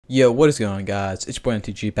Yo, what is going on, guys? It's your boy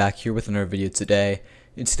MTG back here with another video today.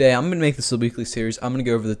 And today I'm going to make this a weekly series. I'm going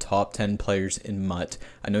to go over the top 10 players in MUT.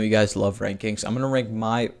 I know you guys love rankings. I'm going to rank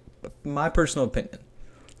my personal opinion.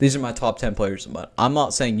 These are my top 10 players in MUT. I'm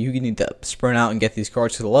not saying you need to sprint out and get these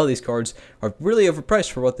cards, because a lot of these cards are really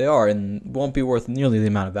overpriced for what they are and won't be worth nearly the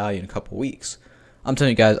amount of value in a couple weeks. I'm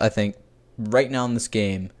telling you guys, I think right now in this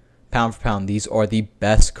game, pound for pound, these are the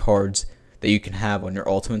best cards that you can have on your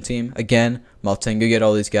ultimate team. Again, I'm not saying go get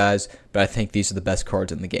all these guys, but I think these are the best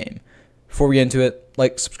cards in the game. Before we get into it,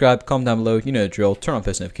 like, subscribe, comment down below, you know the drill, turn on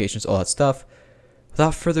post notifications, all that stuff.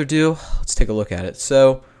 Without further ado, let's take a look at it.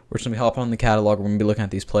 So, we're just going to be hopping on the catalog, we're going to be looking at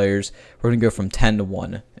these players. We're going to go from 10 to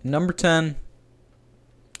 1. Number 10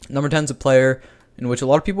 is a player in which a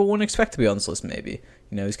lot of people wouldn't expect to be on this list, maybe.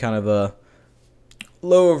 You know, he's kind of a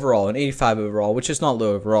low overall, an 85 overall, which is not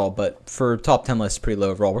low overall, but for top 10 list, pretty low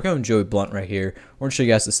overall. We're going Joey Blunt right here. We're going to show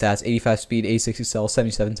you guys the stats: 85 speed, 86 excel,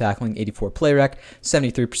 77 tackling, 84 play rec,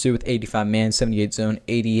 73 pursuit with 85 man, 78 zone,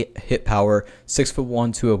 80 hit power,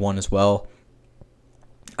 6'1", 201 as well.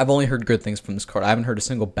 I've only heard good things from this card. I haven't heard a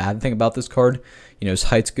single bad thing about this card. You know, his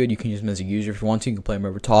height's good. You can use him as a user if you want to. You can play him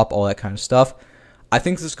over top, all that kind of stuff. I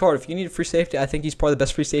think this card, if you need a free safety, I think he's probably the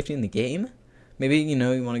best free safety in the game. Maybe, you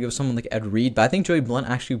know, you want to go someone like Ed Reed, but I think Joey Blunt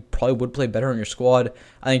actually probably would play better on your squad.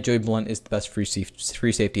 I think Joey Blunt is the best free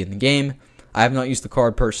safety in the game. I have not used the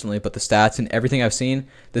card personally, but the stats and everything I've seen,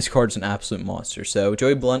 this card is an absolute monster. So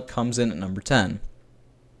Joey Blunt comes in at number 10.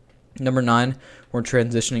 Number 9, we're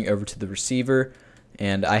transitioning over to the receiver,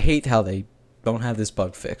 and I hate how they don't have this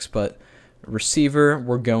bug fixed, but receiver,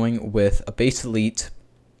 we're going with a base elite,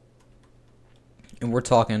 and we're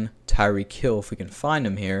talking Tyreek Hill if we can find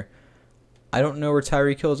him here. I don't know where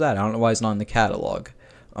Tyreek Hill's at. I don't know why he's not in the catalog.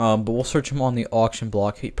 But we'll search him on the auction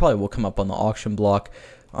block. He probably will come up on the auction block.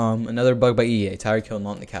 Another bug by EA. Tyreek Hill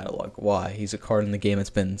not in the catalog. Why? He's a card in the game that's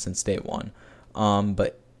been since day one.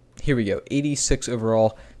 But here we go. 86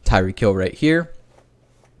 overall. Tyreek Hill right here.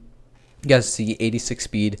 You guys see 86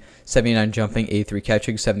 speed, 79 jumping, 83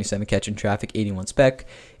 catching, 77 catching traffic, 81 spec,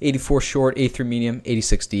 84 short, 83 medium,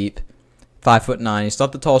 86 deep. 5'9". He's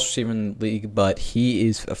not the tallest receiver in the league, but he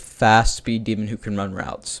is a fast speed demon who can run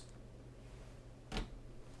routes.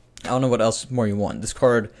 I don't know what else more you want. This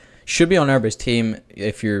card should be on everybody's team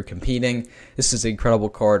if you're competing. This is an incredible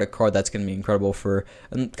card, a card that's going to be incredible for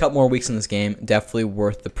a couple more weeks in this game. Definitely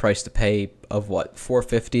worth the price to pay of what,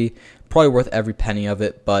 $450. Probably worth every penny of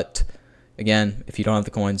it, but again, if you don't have the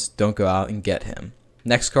coins, don't go out and get him.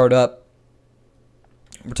 Next card up,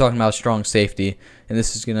 we're talking about strong safety, and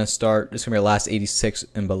this is going to start, this is going to be our last 86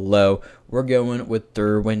 and below. We're going with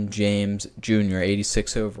Derwin James Jr.,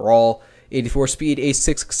 86 overall, 84 speed,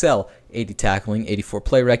 86 excel, 80 tackling, 84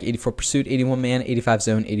 play rec, 84 pursuit, 81 man, 85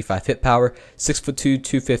 zone, 85 hit power, 6'2",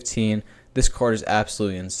 215. This card is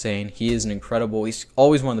absolutely insane. He is an incredible, he's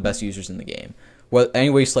always one of the best users in the game. Well,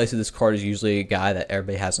 any way you slice it, this card is usually a guy that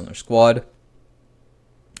everybody has on their squad.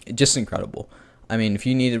 Just incredible. I mean, if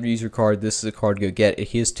you need to use your card, this is a card to go get.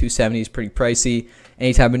 He is 270. He's pretty pricey.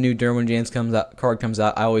 Anytime a new Derwin James card comes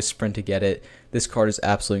out, I always sprint to get it. This card is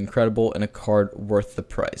absolutely incredible and a card worth the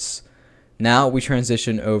price. Now we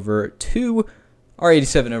transition over to our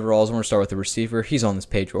 87 overalls. We're going to start with the receiver. He's on this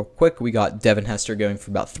page real quick. We got Devin Hester going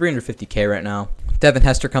for about 350K right now. Devin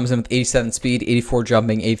Hester comes in with 87 speed, 84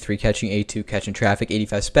 jumping, 83 catching, 82 catching traffic,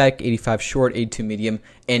 85 spec, 85 short, 82 medium,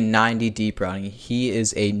 and 90 deep routing. He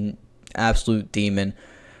is a absolute demon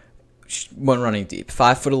when running deep.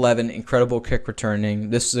 5'11", incredible kick returning.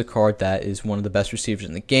 This is a card that is one of the best receivers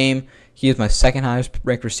in the game. He is my second highest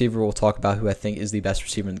ranked receiver. We'll talk about who I think is the best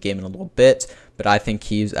receiver in the game in a little bit, but I think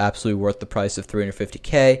he's absolutely worth the price of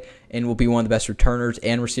 350K and will be one of the best returners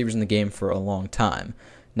and receivers in the game for a long time.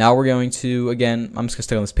 Now we're going to, again, I'm just going to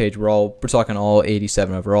stay on this page. We're talking all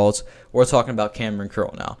 87 overalls. We're talking about Cameron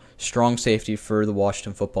Curl now. Strong safety for the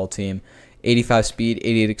Washington football team. 85 speed,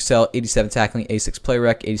 88 excel, 87 tackling, 86 play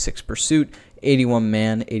rec, 86 pursuit, 81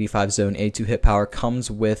 man, 85 zone, 82 hit power. Comes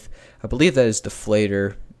with, I believe that is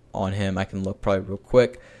deflator on him. I can look probably real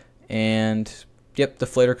quick. And, yep,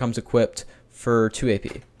 deflator comes equipped for 2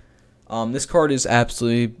 AP. This card is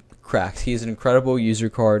absolutely cracked. He is an incredible user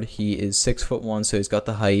card. He is 6'1", so he's got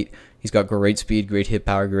the height. He's got great speed, great hit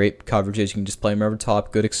power, great coverages. You can just play him over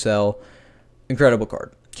top, good excel. Incredible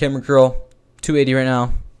card. Cameron Curl, 280 right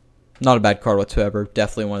now. Not a bad card whatsoever.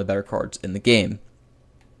 Definitely one of the better cards in the game.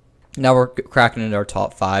 Now we're cracking into our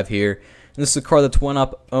top 5 here. And this is a card that's went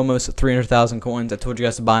up almost 300,000 coins. I told you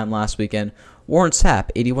guys to buy him last weekend. Warren Sapp,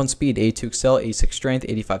 81 speed, 82 excel, 86 strength,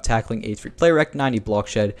 85 tackling, 83 play rec, 90 block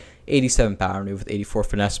shed, 87 power move with 84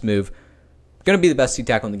 finesse move. Going to be the best D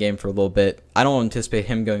tackle in the game for a little bit. I don't anticipate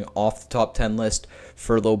him going off the top 10 list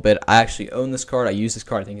for a little bit. I actually own this card. I use this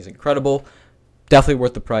card. I think he's incredible. Definitely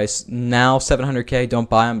worth the price. Now 700K, don't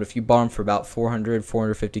buy him. But if you bought him for about 400,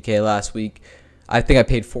 450K last week, I think I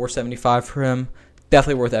paid 475 for him.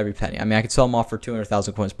 Definitely worth every penny. I mean, I could sell him off for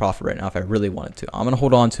 200,000 coins profit right now if I really wanted to. I'm going to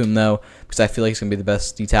hold on to him, though, because I feel like he's going to be the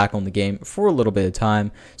best D tackle in the game for a little bit of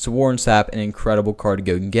time. So Warren Sapp, an incredible card to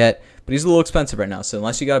go and get. But he's a little expensive right now. So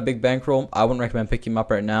unless you got a big bankroll, I wouldn't recommend picking him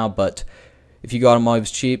up right now. But if you got him while he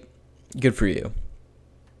was cheap, good for you.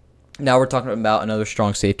 Now we're talking about another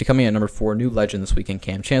strong safety. Coming in at number 4, new legend this weekend,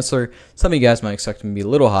 Cam Chancellor. Some of you guys might expect him to be a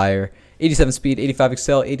little higher. 87 speed, 85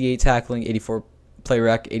 excel, 88 tackling, 84 play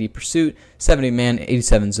rec, 80 pursuit, 70 man,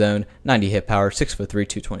 87 zone, 90 hit power, 6'3",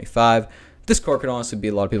 225. This card could honestly be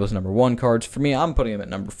a lot of people's number 1 cards. For me, I'm putting him at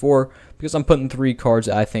number 4 because I'm putting 3 cards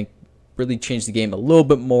that I think really change the game a little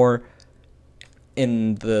bit more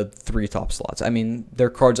in the 3 top slots. I mean,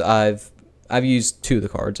 they're cards I've used 2 of the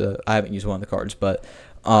cards. I haven't used 1 of the cards, but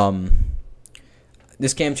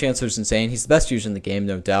this Cam Chancellor is insane. He's the best user in the game,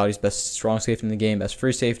 no doubt. He's best strong safety in the game, best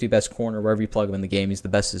free safety, best corner, wherever you plug him in the game. He's the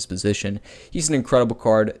best at his position. He's an incredible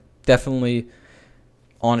card. Definitely,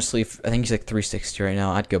 honestly, I think he's like 360 right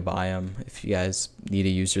now. I'd go buy him if you guys need a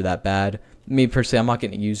user that bad. Me personally, I'm not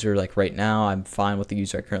getting a user like right now. I'm fine with the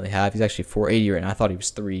user I currently have. He's actually 480 right now. I thought he was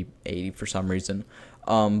 380 for some reason.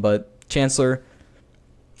 But Chancellor,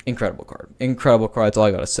 incredible card. Incredible card. That's all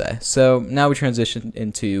I got to say. So now we transition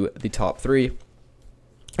into the top 3.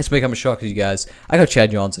 It's become a shock to you guys. I got Chad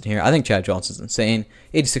Johnson here. I think Chad Johnson's insane.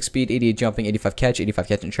 86 speed, 88 jumping, 85 catch, 85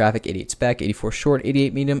 catch in traffic, 88 spec, 84 short,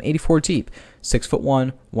 88 medium, 84 deep,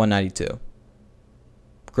 6'1", 192.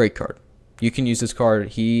 Great card. You can use this card.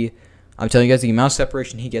 I'm telling you guys, the amount of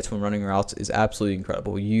separation he gets when running routes is absolutely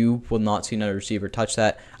incredible. You will not see another receiver touch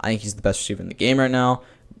that. I think he's the best receiver in the game right now.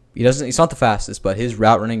 He's not the fastest, but his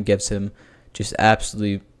route running gives him just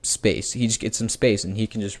absolutely space. He just gets some space, and he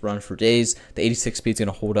can just run for days. The 86 speed is going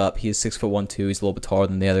to hold up. He is 6'1", 2. He's a little bit taller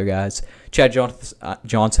than the other guys. Chad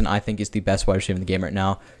Johnson, I think, is the best wide receiver in the game right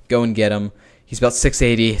now. Go and get him. He's about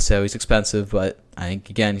 680, so he's expensive, but I think,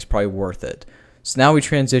 again, he's probably worth it. So now we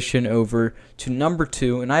transition over to number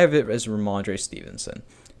 2, and I have it as Ramondre Stevenson.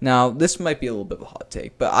 Now, this might be a little bit of a hot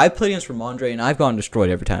take, but I've played against Ramondre, and I've gotten destroyed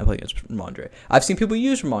every time I play against Ramondre. I've seen people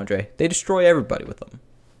use Ramondre. They destroy everybody with them.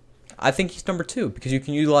 I think he's number 2 because you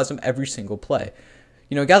can utilize him every single play.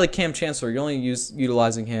 You know, a guy like Cam Chancellor, you're only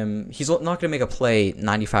utilizing him. He's not going to make a play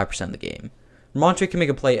 95% of the game. Ramondre can make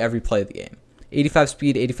a play every play of the game. 85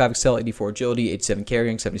 speed, 85 excel, 84 agility, 87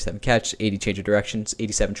 carrying, 77 catch, 80 change of directions,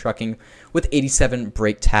 87 trucking, with 87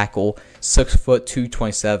 break tackle, 6',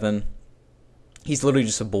 227. He's literally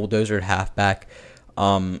just a bulldozer at halfback.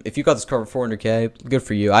 If you got this card for 400K, good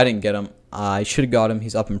for you. I didn't get him. I should have got him.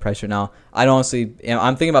 He's up in price right now. I'm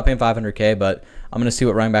thinking about paying 500K, but I'm going to see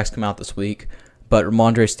what running backs come out this week. But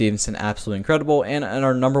Ramondre Stevenson, absolutely incredible. And in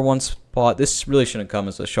our number 1 spot, this really shouldn't come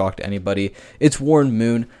as a shock to anybody. It's Warren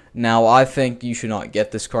Moon. Now, I think you should not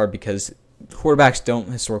get this card because quarterbacks don't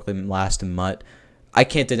historically last in MUT. I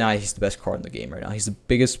can't deny he's the best card in the game right now. He's the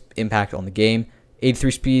biggest impact on the game.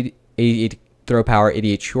 83 speed, 88 throw power,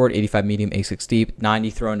 88 short, 85 medium, 86 deep, 90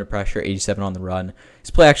 throw under pressure, 87 on the run.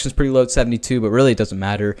 His play action is pretty low at 72, but really it doesn't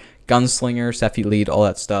matter. Gunslinger, Seffi lead, all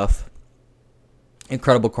that stuff.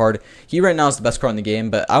 Incredible card. He right now is the best card in the game,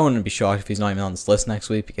 but I wouldn't be shocked if he's not even on this list next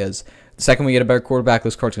week because the second we get a better quarterback,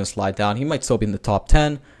 this card's going to slide down. He might still be in the top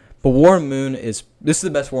 10, but Warren Moon this is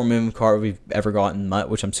the best Warren Moon card we've ever gotten in MUT,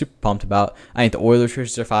 which I'm super pumped about. I think the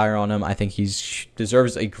Oilers are fire on him. I think he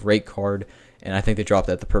deserves a great card, and I think they dropped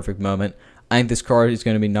it at the perfect moment. I think this card is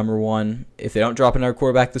going to be number 1. If they don't drop another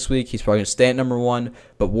quarterback this week, he's probably going to stay at number 1.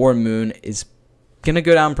 But Warren Moon is going to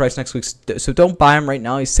go down in price next week, so don't buy him right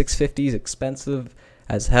now. He's $650. He's expensive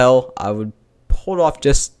as hell. I would hold off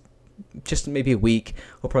just maybe a week.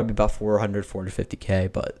 He'll probably be about 400,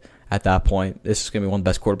 450K. But at that point, this is going to be one of the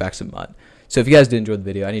best quarterbacks in MUT. So if you guys did enjoy the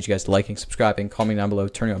video, I need you guys to liking, subscribing, commenting down below,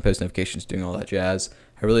 turning on post notifications, doing all that jazz.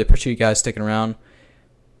 I really appreciate you guys sticking around.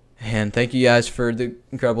 And thank you guys for the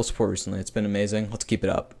incredible support recently. It's been amazing. Let's keep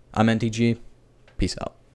it up. I'm NTG. Peace out.